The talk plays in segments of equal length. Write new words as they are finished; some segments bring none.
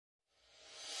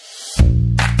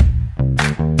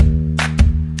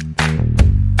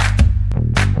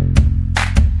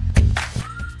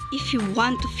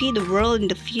want to feed the world in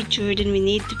the future, then we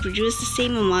need to produce the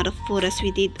same amount of food as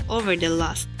we did over the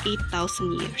last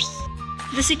 8,000 years.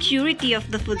 The security of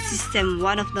the food system,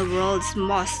 one of the world's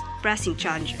most pressing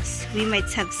challenges. We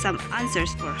might have some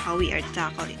answers for how we are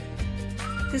tackling it.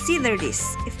 Consider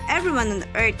this: if everyone on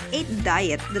Earth ate a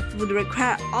diet that would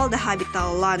require all the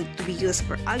habitable land to be used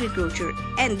for agriculture,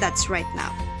 and that's right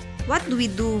now, what do we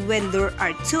do when there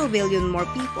are 2 billion more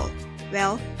people?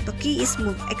 Well, the key is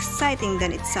more exciting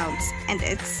than it sounds, and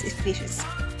it's efficiency.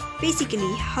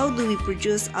 Basically, how do we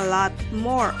produce a lot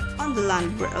more on the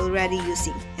land we're already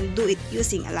using, and do it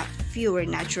using a lot fewer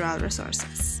natural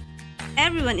resources?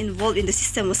 Everyone involved in the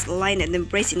system was aligned and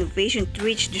embraced innovation to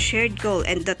reach the shared goal,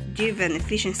 and that driven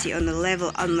efficiency on a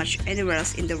level unmatched anywhere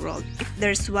else in the world. If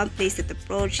there's one place that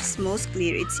approach is most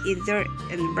clear, it's either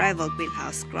unrivaled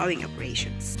greenhouse growing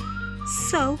operations.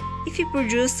 So, if you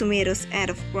produce tomatoes out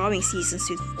of growing seasons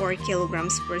with 4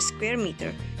 kilograms per square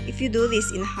meter, if you do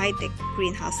this in high-tech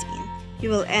greenhouse you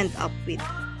will end up with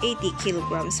 80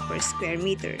 kilograms per square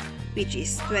meter, which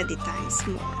is 20 times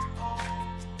more.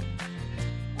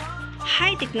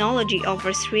 High technology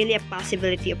offers really a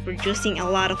possibility of producing a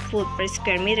lot of food per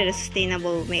square meter in a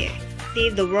sustainable way.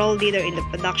 They're the world leader in the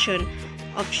production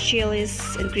of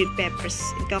chilies and green peppers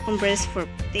and cucumbers for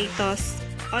potatoes,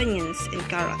 onions, and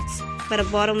carrots. But the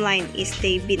bottom line is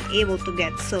they've been able to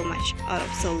get so much out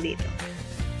of so little.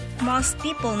 Most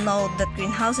people know that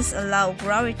greenhouses allow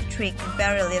growers to trick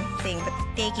very little thing but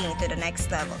taking it to the next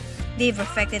level. They've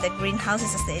perfected the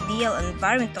greenhouses as the ideal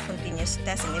environment to continuously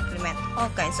test and implement all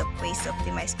kinds of ways to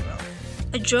optimize growth.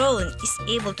 A drone is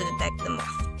able to detect the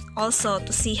moth, also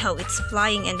to see how it's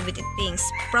flying and with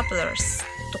its propellers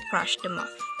to crush the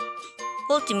moth.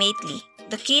 Ultimately,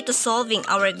 the key to solving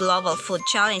our global food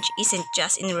challenge isn't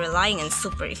just in relying on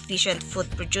super efficient food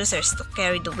producers to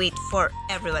carry the weight for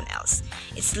everyone else.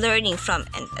 It's learning from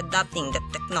and adapting the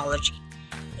technology.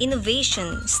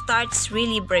 Innovation starts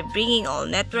really by bringing all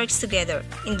networks together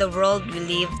in the world we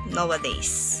live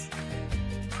nowadays.